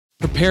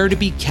Prepare to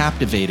be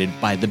captivated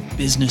by the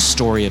business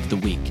story of the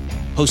week,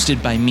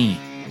 hosted by me,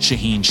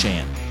 Shaheen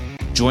Shan.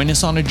 Join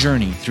us on a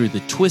journey through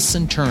the twists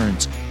and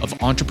turns of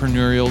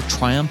entrepreneurial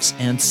triumphs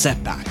and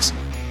setbacks.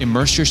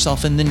 Immerse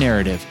yourself in the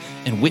narrative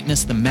and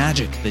witness the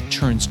magic that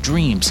turns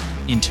dreams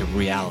into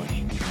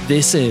reality.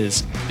 This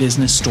is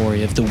Business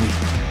Story of the Week.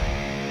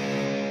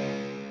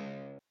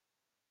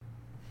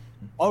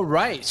 All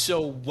right,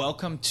 so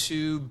welcome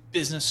to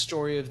Business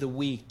Story of the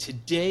Week.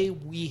 Today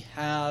we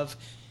have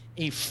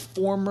a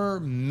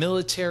former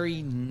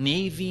military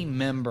Navy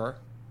member.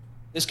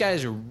 This guy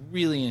has a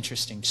really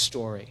interesting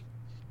story.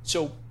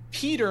 So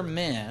Peter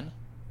Mann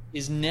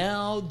is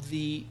now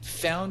the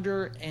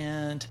founder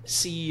and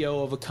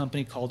CEO of a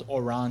company called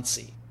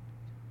Orancy.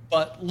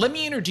 But let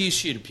me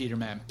introduce you to Peter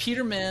Mann.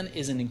 Peter Mann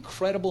is an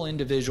incredible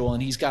individual,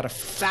 and he's got a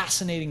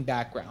fascinating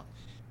background.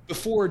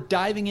 Before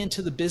diving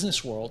into the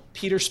business world,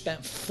 Peter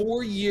spent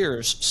 4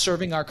 years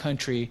serving our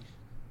country,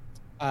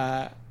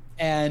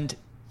 and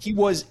he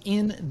was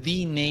in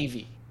the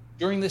Navy.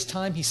 During this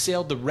time, he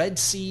sailed the Red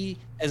Sea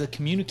as a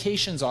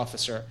communications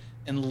officer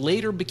and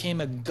later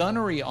became a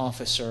gunnery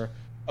officer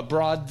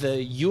aboard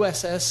the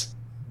USS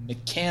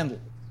McCandless.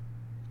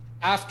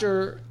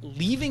 After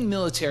leaving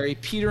military,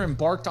 Peter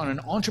embarked on an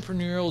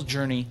entrepreneurial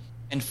journey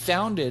and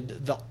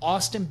founded the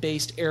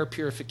Austin-based air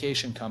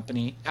purification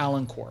company,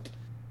 Allen Corp.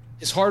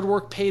 His hard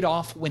work paid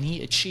off when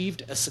he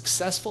achieved a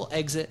successful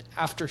exit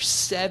after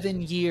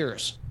 7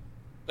 years.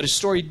 But his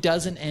story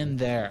doesn't end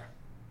there.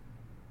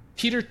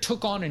 Peter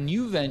took on a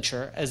new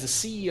venture as the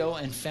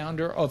CEO and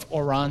founder of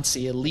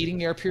Orancy, a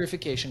leading air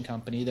purification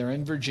company. They're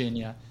in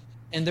Virginia,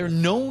 and they're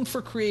known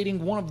for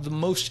creating one of the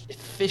most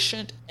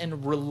efficient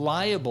and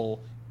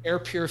reliable air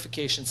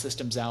purification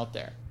systems out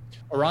there.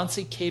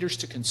 Orancy caters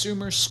to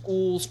consumers,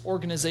 schools,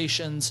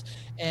 organizations,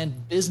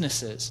 and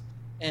businesses.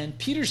 And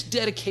Peter's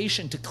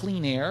dedication to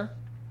clean air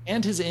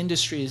and his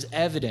industry is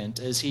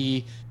evident as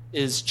he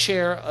is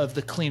chair of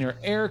the Cleaner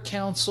Air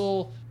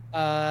Council.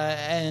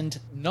 And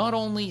not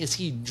only is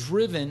he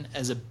driven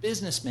as a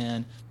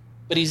businessman,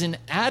 but he's an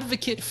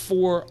advocate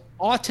for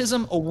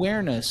autism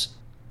awareness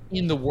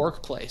in the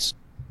workplace.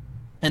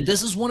 And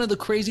this is one of the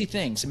crazy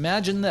things.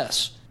 Imagine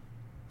this.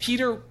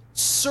 Peter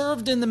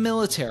served in the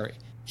military.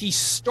 He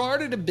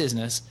started a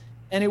business,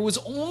 and it was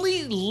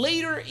only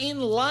later in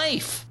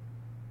life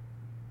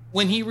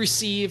when he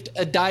received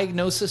a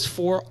diagnosis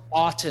for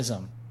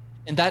autism.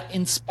 And that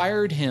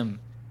inspired him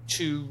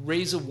to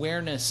raise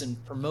awareness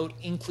and promote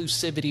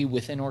inclusivity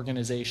within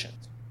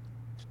organizations.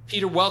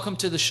 Peter, welcome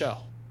to the show.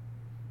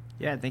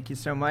 Yeah, thank you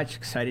so much.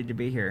 Excited to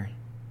be here.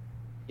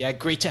 Yeah,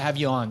 great to have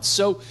you on.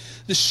 So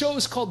the show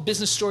is called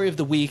Business Story of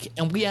the Week,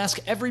 and we ask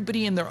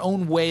everybody in their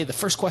own way. The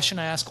first question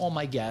I ask all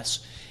my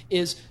guests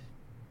is,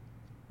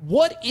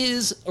 what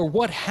is or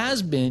what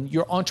has been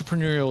your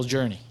entrepreneurial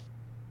journey?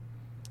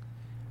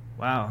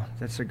 Wow,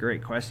 that's a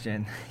great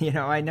question.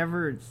 I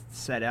never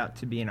set out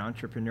to be an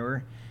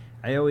entrepreneur.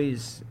 I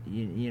always,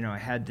 I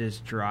had this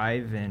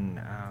drive and,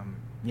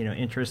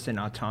 interest in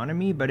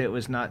autonomy, but it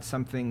was not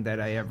something that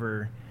I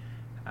ever,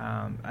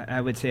 I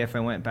would say if I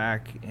went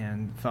back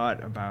and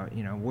thought about,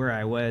 where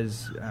I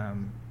was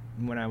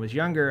when I was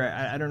younger,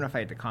 I don't know if I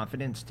had the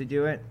confidence to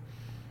do it.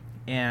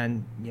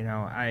 And,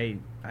 I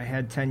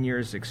had 10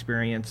 years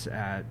experience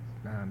at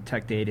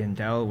Tech Data and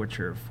Dell, which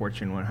are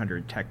Fortune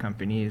 100 tech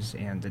companies,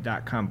 and the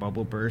dot-com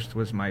bubble burst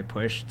was my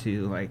push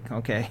to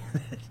okay,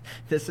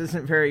 this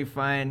isn't very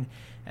fun.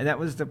 And that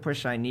was the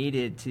push I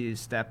needed to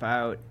step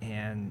out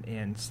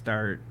and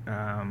start,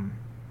 an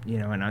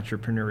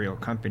entrepreneurial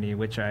company,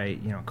 which I,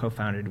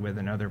 co-founded with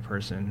another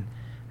person.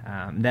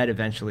 That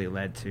eventually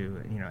led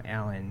to,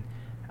 Allen.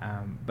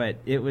 But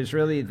it was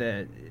really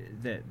the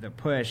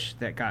push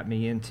that got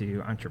me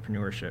into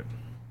entrepreneurship.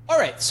 All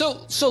right.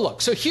 So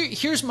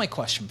here's my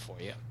question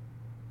for you.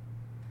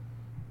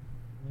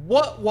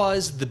 What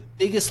was the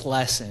biggest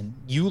lesson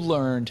you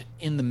learned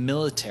in the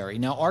military?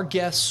 Now, our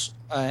guests,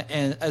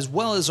 and as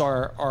well as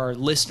our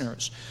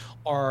listeners,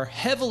 are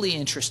heavily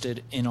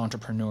interested in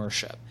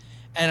entrepreneurship.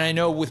 And I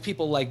know with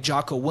people like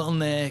Jocko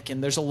Willink,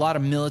 and there's a lot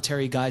of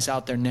military guys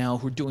out there now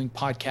who are doing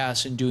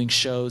podcasts and doing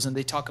shows, and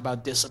they talk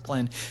about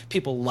discipline,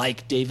 people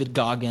like David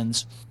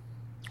Goggins.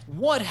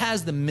 What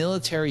has the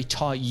military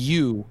taught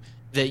you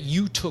that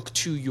you took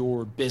to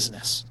your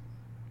business?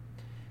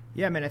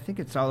 Yeah, I think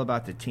it's all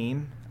about the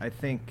team. I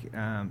think,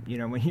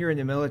 when you're in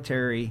the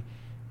military,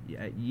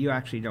 you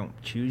actually don't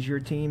choose your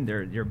team.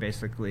 They're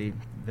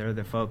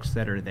the folks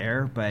that are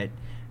there, but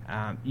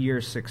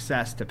your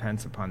success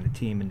depends upon the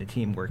team and the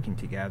team working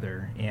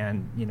together.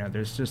 And,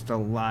 there's just a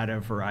lot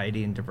of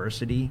variety and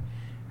diversity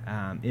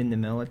in the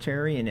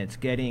military, and it's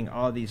getting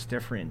all these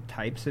different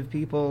types of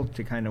people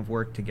to kind of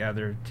work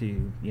together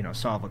to,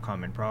 solve a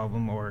common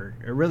problem or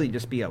really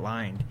just be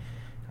aligned.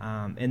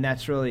 And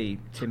that's really,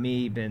 to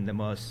me, been the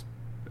most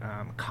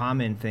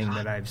common thing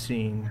that I've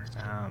seen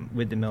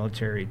with the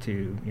military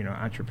to,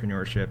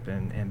 entrepreneurship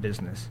and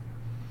business.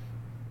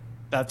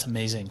 That's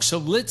amazing. So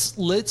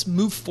let's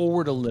move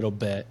forward a little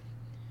bit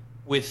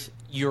with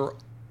your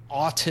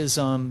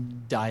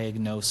autism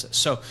diagnosis.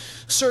 So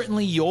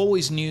certainly you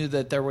always knew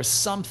that there was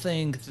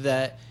something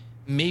that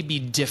may be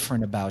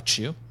different about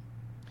you.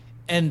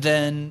 And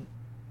then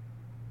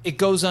it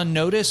goes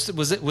unnoticed.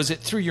 Was it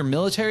through your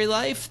military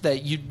life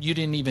that you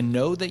didn't even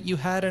know that you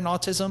had an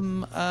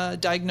autism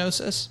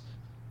diagnosis?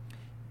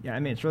 Yeah, I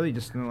mean, it's really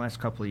just in the last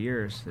couple of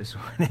years is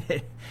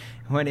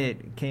when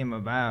it came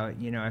about.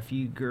 You know, if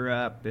you grew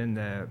up in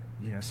the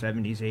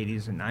 70s,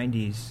 80s, and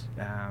 90s,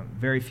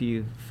 very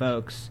few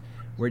folks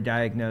were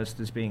diagnosed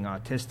as being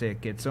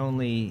autistic. It's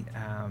only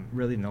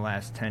really in the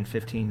last 10,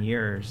 15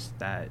 years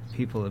that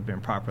people have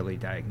been properly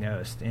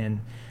diagnosed.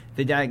 And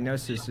the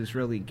diagnosis is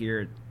really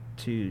geared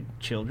to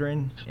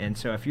children. And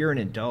so if you're an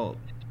adult,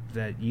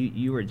 that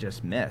you were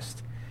just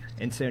missed.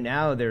 And so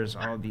now there's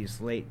all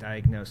these late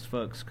diagnosed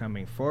folks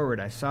coming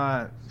forward. I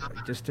saw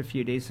just a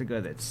few days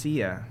ago that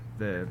Sia,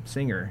 the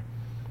singer,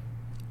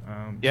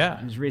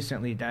 was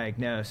recently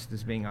diagnosed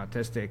as being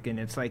autistic. And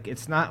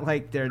it's not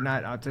like there are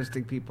not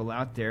autistic people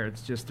out there.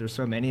 It's just there's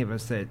so many of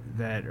us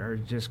that are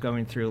just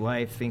going through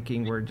life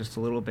thinking we're just a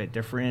little bit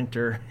different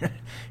or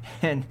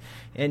and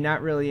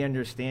not really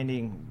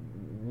understanding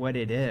what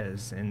it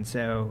is. And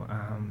so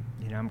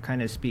I'm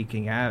kind of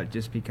speaking out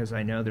just because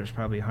I know there's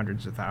probably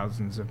hundreds of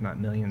thousands, if not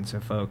millions,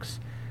 of folks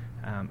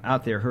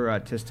out there who are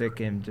autistic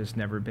and just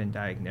never been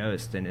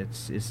diagnosed. And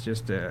it's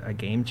just a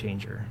game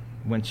changer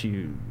once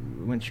you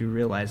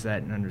realize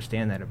that and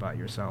understand that about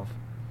yourself.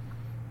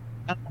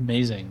 That's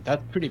amazing.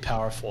 That's pretty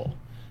powerful.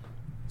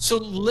 So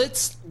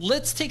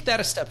let's take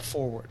that a step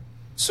forward.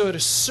 So at a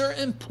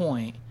certain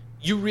point,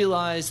 you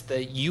realize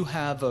that you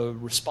have a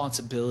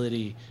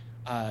responsibility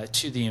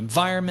to the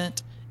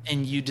environment,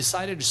 and you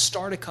decided to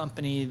start a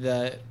company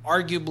that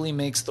arguably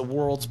makes the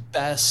world's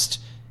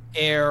best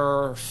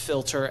air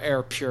filter,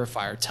 air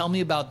purifier. Tell me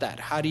about that.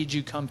 How did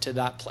you come to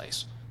that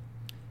place?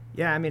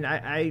 Yeah, I mean,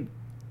 I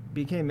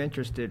became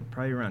interested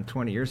probably around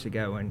 20 years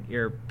ago in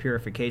air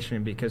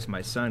purification because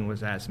my son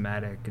was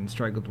asthmatic and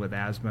struggled with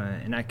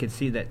asthma, and I could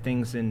see that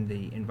things in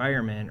the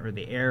environment or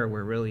the air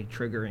were really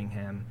triggering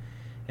him.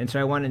 And so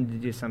I wanted to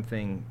do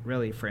something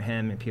really for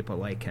him and people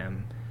like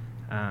him.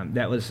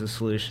 That was the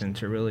solution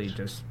to really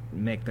just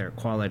make their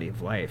quality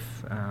of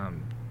life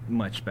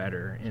much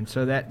better. And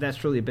so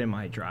that's really been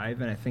my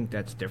drive, and I think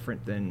that's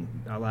different than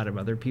a lot of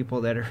other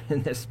people that are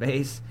in this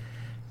space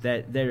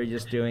that are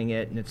just doing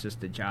it and it's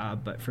just a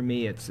job. But for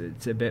me, it's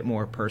a bit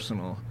more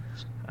personal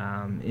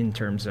in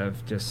terms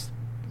of just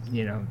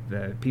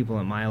the people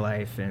in my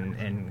life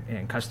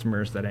and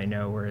customers that I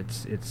know where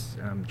it's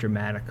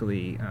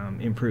dramatically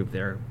improved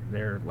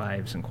their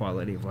lives and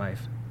quality of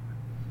life.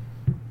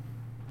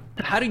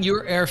 How do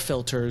your air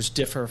filters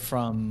differ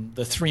from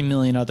the 3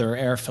 million other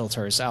air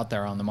filters out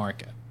there on the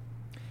market?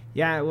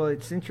 Yeah, well,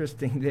 it's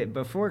interesting that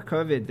before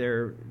COVID,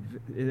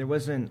 there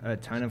wasn't a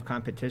ton of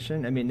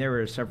competition. I mean, there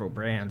were several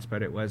brands,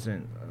 but it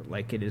wasn't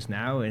like it is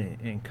now. And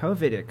in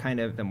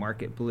COVID, the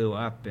market blew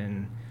up,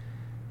 and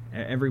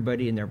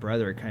everybody and their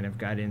brother kind of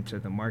got into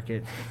the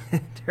market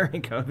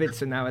during COVID.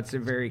 So now it's a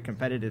very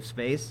competitive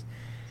space.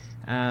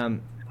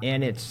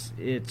 And it's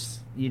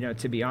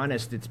to be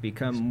honest, it's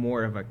become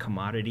more of a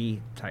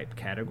commodity type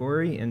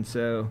category. And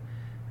so,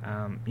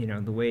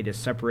 the way to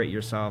separate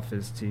yourself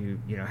is to,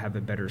 have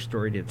a better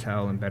story to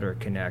tell and better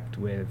connect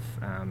with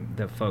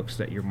the folks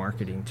that you're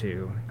marketing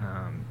to,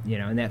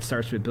 and that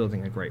starts with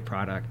building a great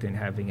product and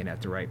having it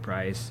at the right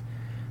price.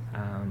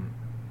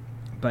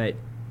 But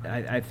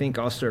I think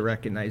also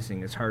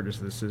recognizing, as hard as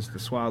this is to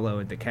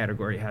swallow, the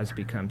category has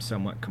become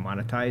somewhat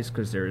commoditized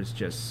because there is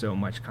just so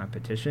much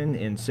competition.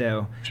 And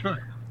so, sure.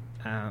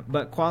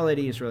 But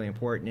quality is really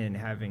important in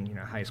having,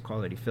 highest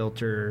quality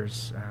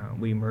filters.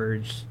 We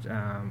merged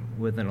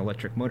with an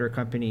electric motor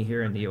company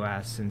here in the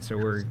U.S., and so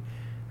we're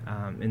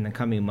in the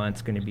coming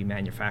months going to be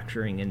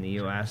manufacturing in the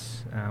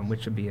U.S.,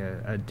 which will be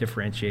a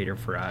differentiator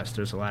for us.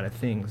 There's a lot of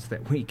things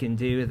that we can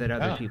do that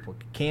other people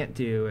can't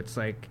do. It's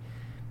like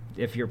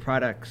if your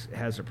product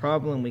has a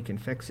problem, we can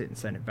fix it and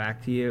send it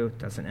back to you. It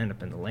doesn't end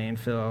up in the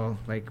landfill.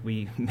 Like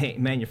we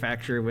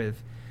manufacture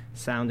with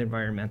sound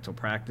environmental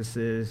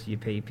practices. You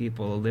pay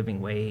people a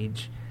living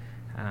wage,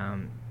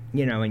 and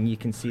you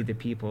can see the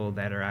people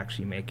that are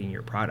actually making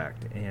your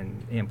product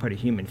and put a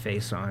human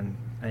face on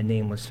a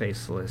nameless,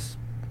 faceless,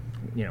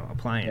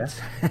 appliance.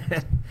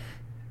 Yeah.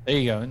 There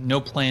you go. No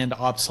planned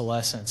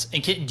obsolescence.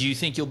 And do you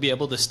think you'll be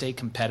able to stay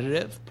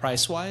competitive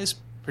price-wise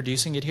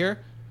producing it here?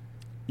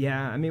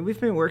 Yeah, I mean, we've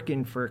been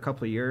working for a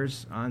couple of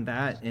years on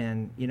that.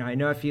 And, I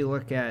know if you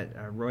look at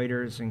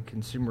Reuters and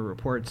Consumer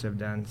Reports have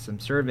done some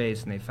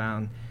surveys, and they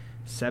found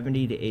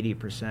 70 to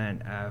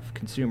 80% of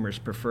consumers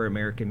prefer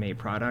American-made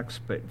products,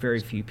 but very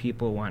few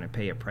people want to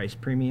pay a price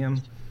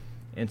premium.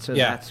 And so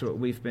that's what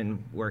we've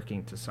been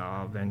working to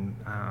solve. And,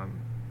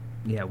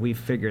 we've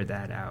figured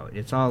that out.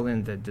 It's all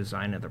in the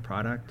design of the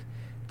product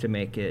to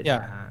make it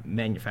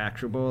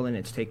manufacturable, and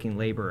it's taking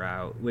labor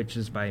out, which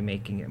is by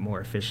making it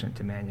more efficient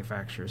to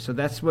manufacture. So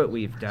that's what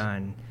we've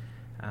done.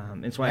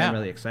 It's why I'm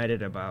really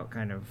excited about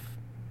kind of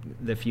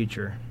the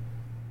future.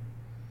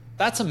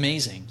 That's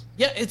amazing.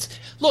 Yeah,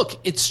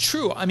 it's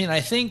true. I mean, I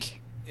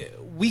think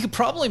we could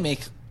probably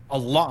make a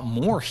lot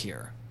more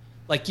here.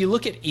 Like you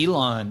look at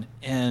Elon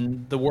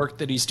and the work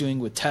that he's doing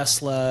with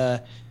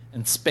Tesla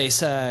and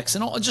SpaceX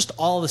and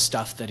all the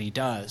stuff that he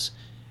does.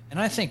 And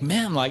I think,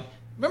 man, like,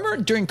 remember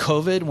during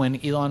COVID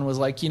when Elon was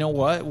like, you know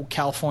what,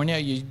 California,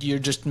 you're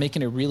just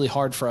making it really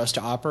hard for us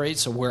to operate,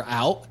 so we're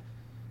out.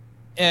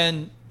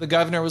 And the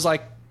governor was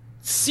like,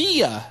 see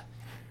ya.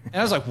 And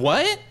I was like,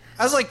 what?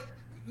 I was like,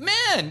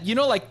 man,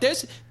 like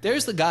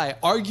there's the guy,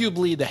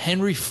 arguably the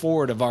Henry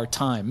Ford of our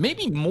time,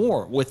 maybe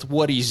more with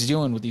what he's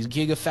doing with these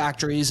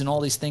gigafactories and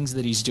all these things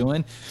that he's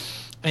doing.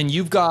 And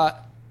you've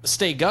got a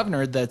state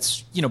governor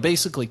that's,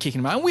 basically kicking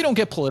him out. And we don't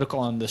get political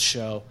on this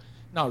show,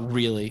 not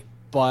really.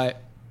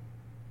 But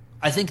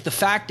I think the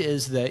fact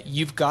is that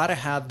you've got to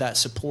have that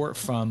support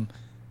from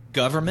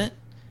government.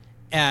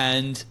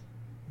 And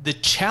the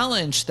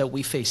challenge that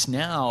we face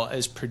now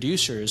as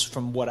producers,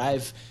 from what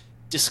I've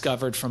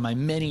discovered from my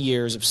many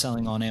years of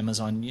selling on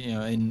Amazon,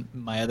 in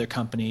my other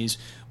companies,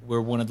 we're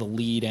one of the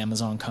lead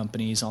Amazon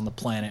companies on the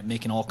planet,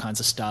 making all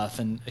kinds of stuff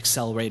and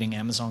accelerating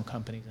Amazon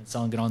companies and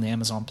selling it on the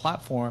Amazon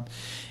platform,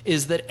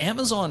 is that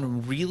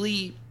Amazon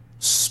really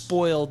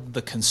spoiled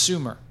the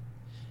consumer.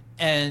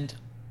 And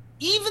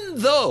even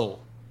though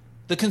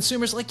the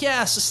consumer's like,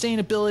 yeah,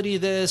 sustainability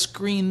this,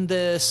 green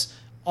this,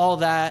 all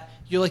that,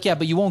 you're like, yeah,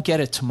 but you won't get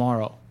it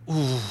tomorrow.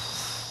 Ooh.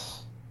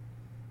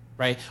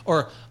 Right?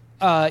 Or,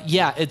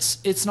 yeah,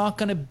 it's not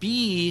going to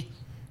be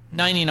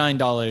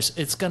 $99.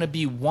 It's going to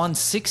be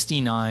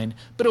 $169,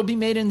 but it'll be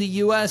made in the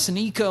U.S. and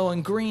eco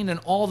and green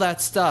and all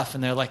that stuff.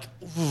 And they're like,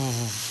 ooh,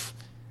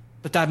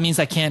 but that means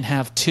I can't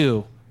have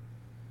two.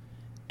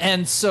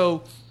 And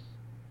so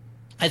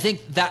I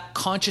think that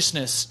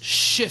consciousness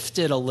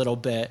shifted a little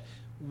bit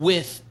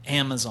with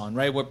Amazon,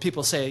 right? Where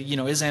people say,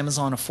 is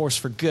Amazon a force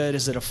for good?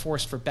 Is it a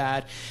force for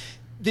bad?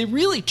 They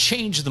really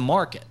changed the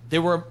market.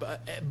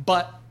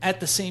 But at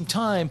the same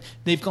time,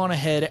 they've gone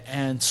ahead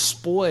and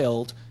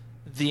spoiled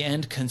the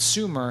end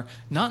consumer,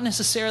 not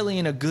necessarily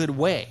in a good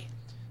way.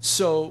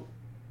 So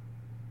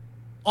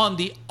on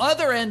the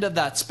other end of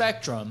that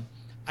spectrum,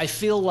 I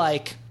feel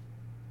like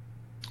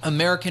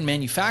American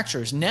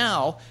manufacturers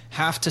now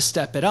have to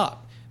step it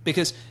up,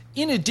 because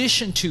in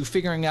addition to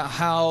figuring out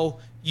how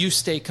you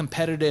stay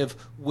competitive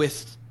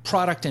with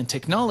product and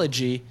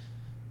technology,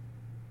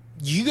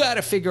 you got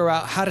to figure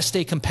out how to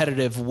stay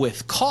competitive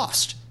with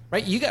cost,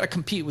 right? You got to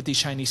compete with these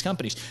Chinese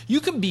companies.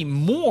 You can be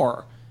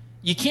more.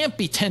 You can't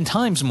be 10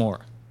 times more,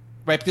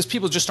 right? Because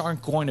people just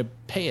aren't going to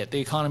pay it. The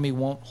economy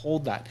won't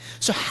hold that.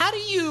 So how do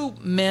you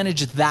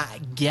manage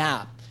that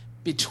gap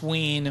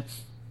between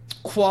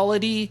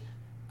quality,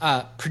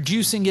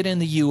 producing it in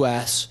the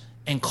U.S.,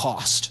 and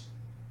cost?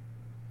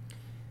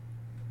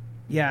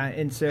 Yeah,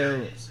 and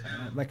so,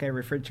 like I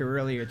referred to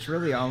earlier, it's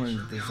really all in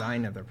the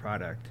design of the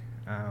product.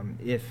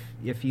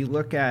 If you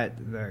look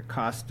at the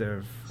cost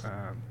of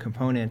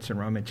components and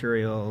raw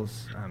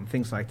materials,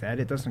 things like that,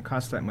 it doesn't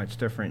cost that much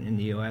different in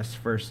the U.S.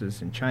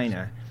 versus in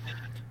China.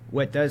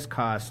 What does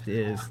cost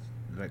is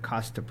the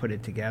cost to put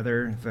it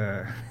together,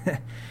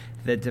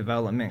 the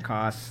development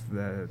costs,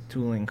 the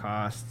tooling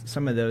costs.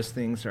 Some of those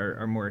things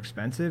are more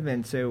expensive.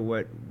 And so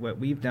what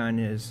we've done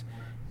is,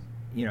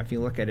 if you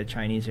look at a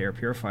Chinese air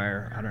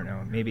purifier, I don't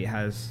know, maybe it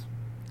has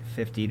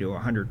 50 to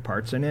 100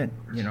 parts in it,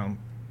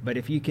 but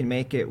if you can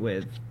make it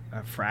with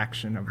a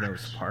fraction of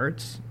those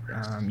parts,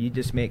 you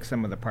just make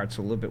some of the parts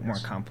a little bit more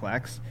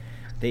complex.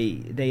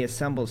 They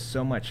assemble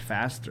so much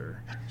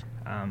faster.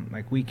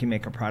 Like we can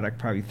make a product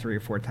probably 3 or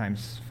 4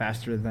 times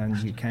faster than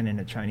you can in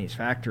a Chinese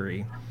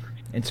factory.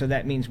 And so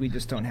that means we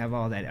just don't have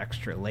all that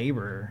extra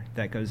labor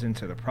that goes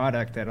into the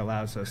product that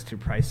allows us to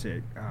price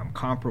it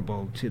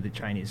comparable to the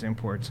Chinese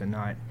imports and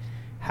not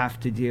have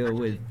to deal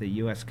with the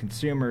U.S.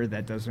 consumer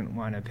that doesn't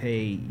want to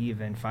pay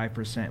even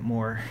 5%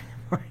 more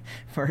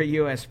for a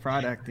U.S.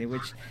 product,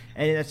 and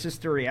that's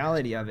just the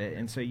reality of it.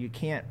 And so you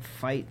can't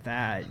fight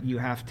that. You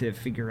have to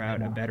figure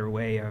out a better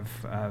way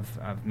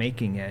of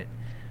making it.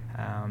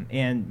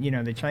 And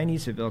the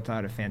Chinese have built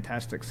out a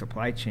fantastic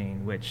supply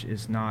chain, which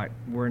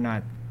we're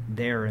not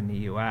there in the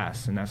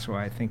U.S., and that's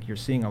why I think you're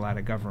seeing a lot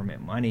of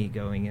government money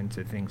going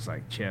into things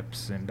like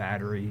chips and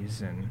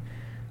batteries and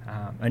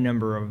a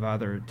number of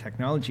other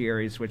technology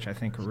areas, which I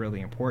think are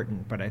really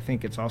important. But I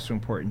think it's also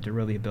important to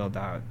really build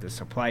out the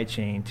supply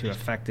chain to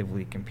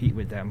effectively compete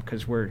with them,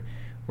 because we're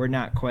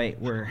not quite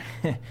where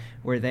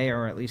they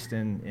are, at least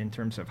in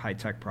terms of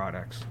high-tech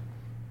products.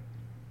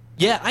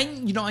 Yeah,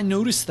 I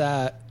noticed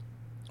that,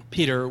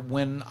 Peter,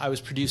 when I was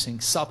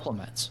producing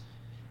supplements.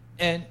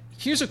 And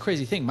here's a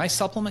crazy thing. My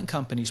supplement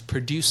companies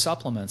produce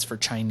supplements for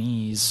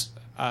Chinese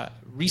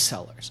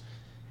resellers.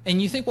 And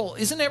you think, well,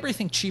 isn't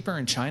everything cheaper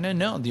in China?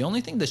 No, the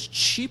only thing that's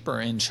cheaper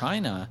in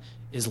China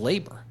is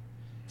labor.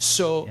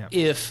 So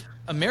if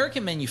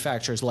American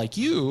manufacturers like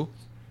you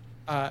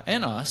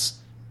and us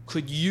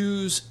could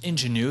use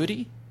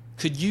ingenuity,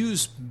 could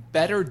use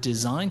better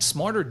design,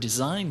 smarter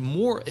design,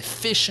 more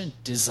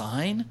efficient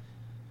design,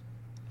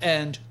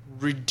 and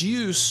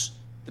reduce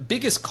the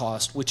biggest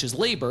cost, which is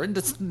labor. And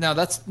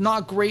that's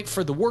not great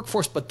for the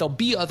workforce, but there'll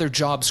be other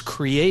jobs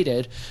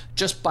created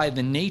just by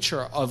the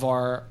nature of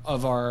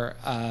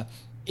our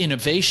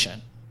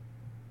innovation.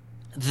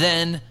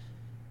 Then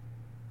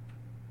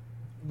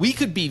we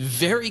could be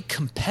very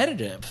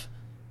competitive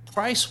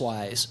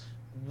price-wise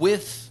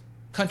with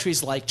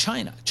countries like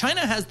China.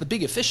 China has the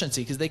big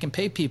efficiency because they can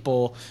pay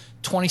people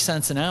 20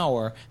 cents an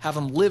hour, have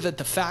them live at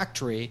the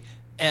factory,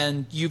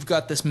 and you've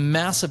got this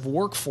massive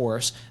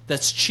workforce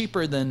that's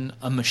cheaper than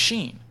a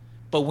machine.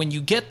 But when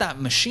you get that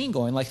machine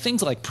going, like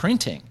things like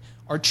printing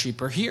are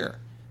cheaper here,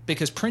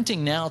 because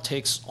printing now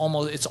it's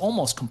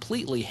almost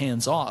completely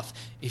hands-off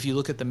if you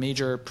look at the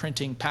major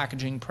printing,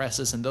 packaging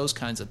presses and those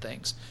kinds of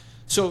things.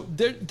 So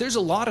there's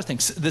a lot of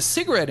things. The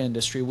cigarette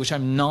industry, which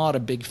I'm not a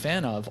big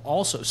fan of,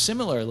 also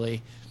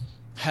similarly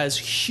has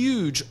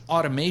huge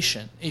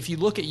automation. If you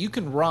look at, you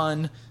can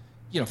run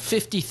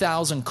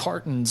 50,000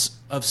 cartons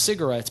of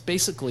cigarettes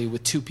basically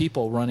with two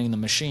people running the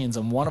machines,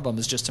 and one of them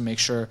is just to make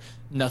sure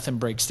nothing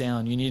breaks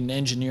down. You need an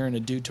engineer and a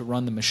dude to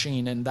run the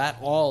machine, and that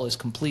all is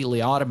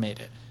completely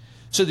automated.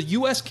 So the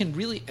U.S. can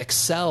really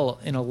excel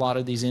in a lot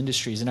of these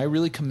industries, and I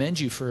really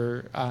commend you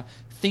for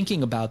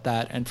thinking about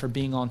that and for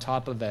being on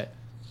top of it.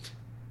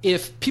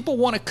 If people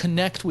want to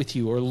connect with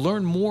you or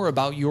learn more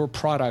about your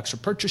products or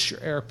purchase your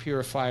air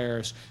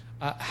purifiers,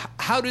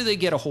 how do they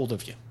get a hold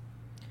of you?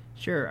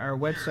 Sure. Our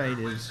website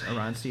is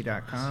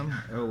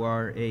oransi.com,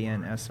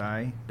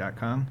 ORANSI.com.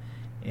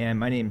 And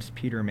my name's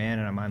Peter Mann,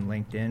 and I'm on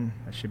LinkedIn.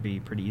 That should be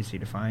pretty easy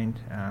to find.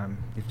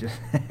 You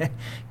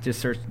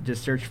just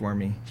search for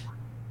me.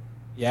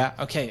 Yeah.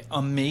 Okay.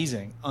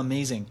 Amazing.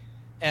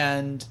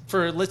 And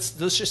for let's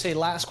just say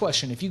last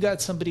question. If you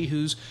got somebody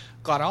who's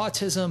got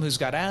autism, who's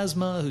got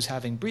asthma, who's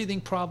having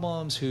breathing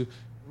problems, who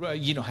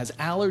has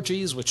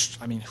allergies, which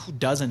who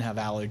doesn't have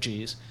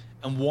allergies,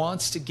 and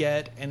wants to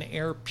get an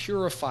air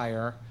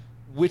purifier,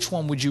 which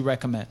one would you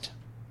recommend?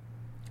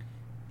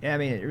 Yeah,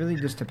 it really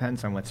just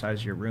depends on what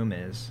size your room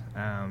is.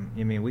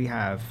 We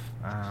have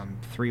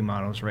 3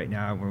 models right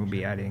now. We'll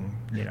be adding,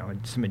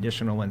 some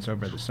additional ones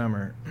over the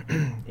summer,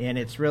 and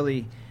it's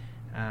really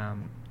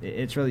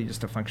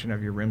just a function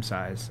of your room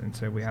size. And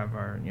so we have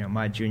our,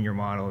 Mod Junior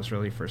model is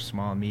really for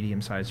small,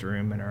 medium-sized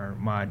room, and our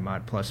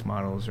Mod Plus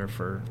models are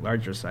for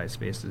larger size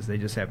spaces. They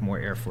just have more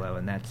airflow,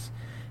 and that's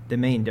the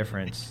main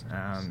difference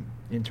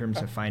in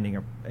terms of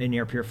finding an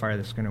air purifier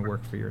that's going to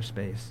work for your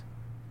space.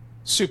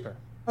 Super.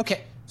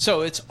 Okay.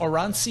 So it's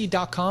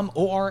oransi.com,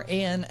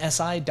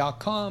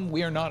 ORANSI.com.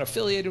 We are not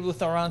affiliated with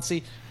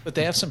Oransi, but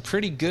they have some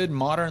pretty good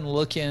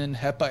modern-looking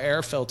HEPA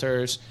air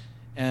filters,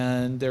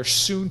 and they're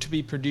soon to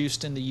be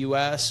produced in the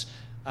U.S.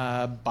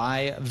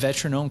 By a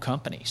veteran-owned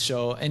company.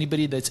 So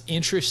anybody that's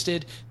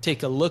interested,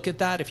 take a look at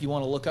that. If you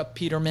want to look up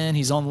Peter Mann,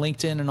 he's on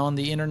LinkedIn and on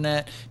the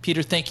internet.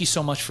 Peter, thank you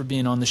so much for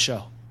being on the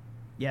show.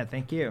 Yeah,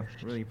 thank you.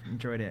 Really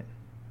enjoyed it.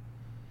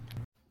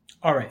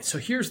 All right, so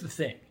here's the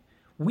thing.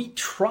 We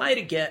try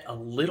to get a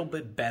little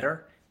bit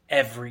better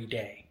every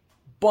day,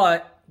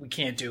 but we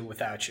can't do it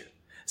without you.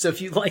 So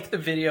if you like the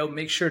video,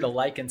 make sure to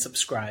like and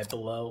subscribe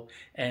below.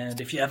 And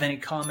if you have any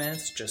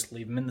comments, just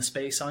leave them in the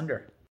space under.